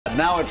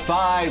Now at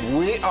 5,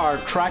 we are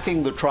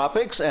tracking the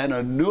tropics and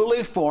a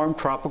newly formed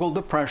tropical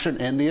depression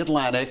in the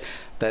Atlantic.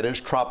 That is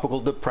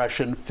Tropical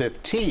Depression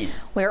 15.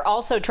 We're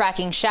also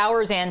tracking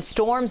showers and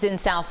storms in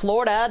South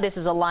Florida. This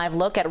is a live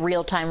look at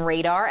real-time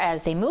radar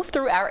as they move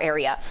through our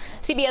area.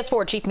 CBS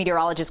 4 Chief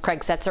Meteorologist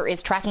Craig Setzer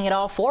is tracking it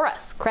all for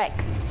us. Craig.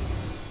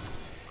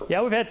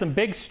 Yeah, we've had some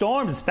big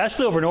storms,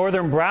 especially over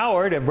northern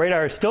Broward.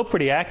 Radar is still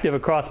pretty active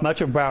across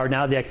much of Broward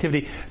now. The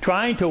activity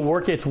trying to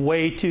work its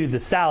way to the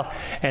south.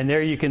 And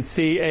there you can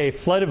see a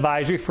flood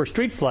advisory for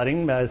street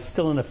flooding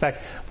still in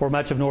effect for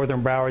much of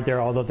northern Broward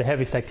there, although the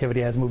heaviest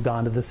activity has moved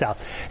on to the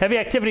south. Heavy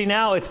activity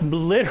now, it's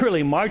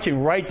literally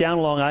marching right down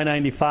along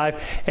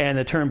I-95 and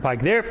the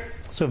turnpike there.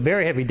 So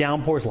very heavy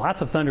downpours,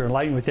 lots of thunder and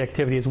lightning with the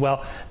activity as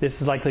well. This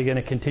is likely going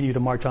to continue to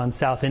march on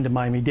south into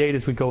Miami-Dade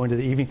as we go into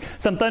the evening.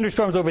 Some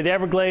thunderstorms over the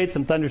Everglades,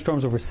 some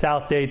thunderstorms over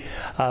South Dade,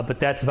 but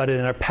that's about it.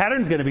 And our pattern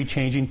is going to be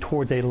changing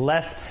towards a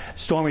less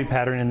stormy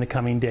pattern in the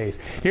coming days.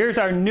 Here's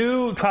our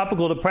new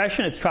tropical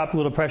depression. It's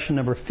tropical depression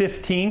number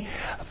 15,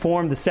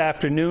 formed this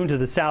afternoon to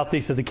the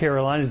southeast of the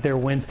Carolinas. Their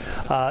winds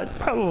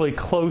probably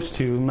close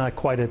to, not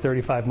quite at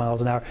 35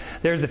 miles an hour.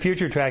 There's the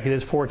future track. It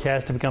is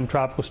forecast to become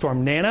Tropical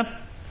Storm Nana,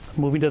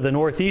 moving to the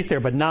northeast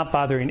there, but not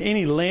bothering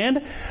any land.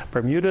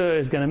 Bermuda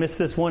is going to miss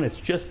this one. It's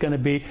just going to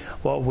be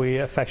what we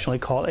affectionately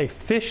call a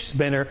fish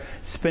spinner,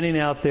 spinning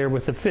out there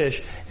with the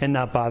fish and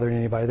not bothering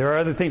anybody. There are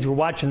other things we're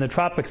watching in the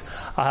tropics.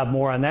 I'll have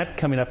more on that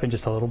coming up in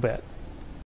just a little bit.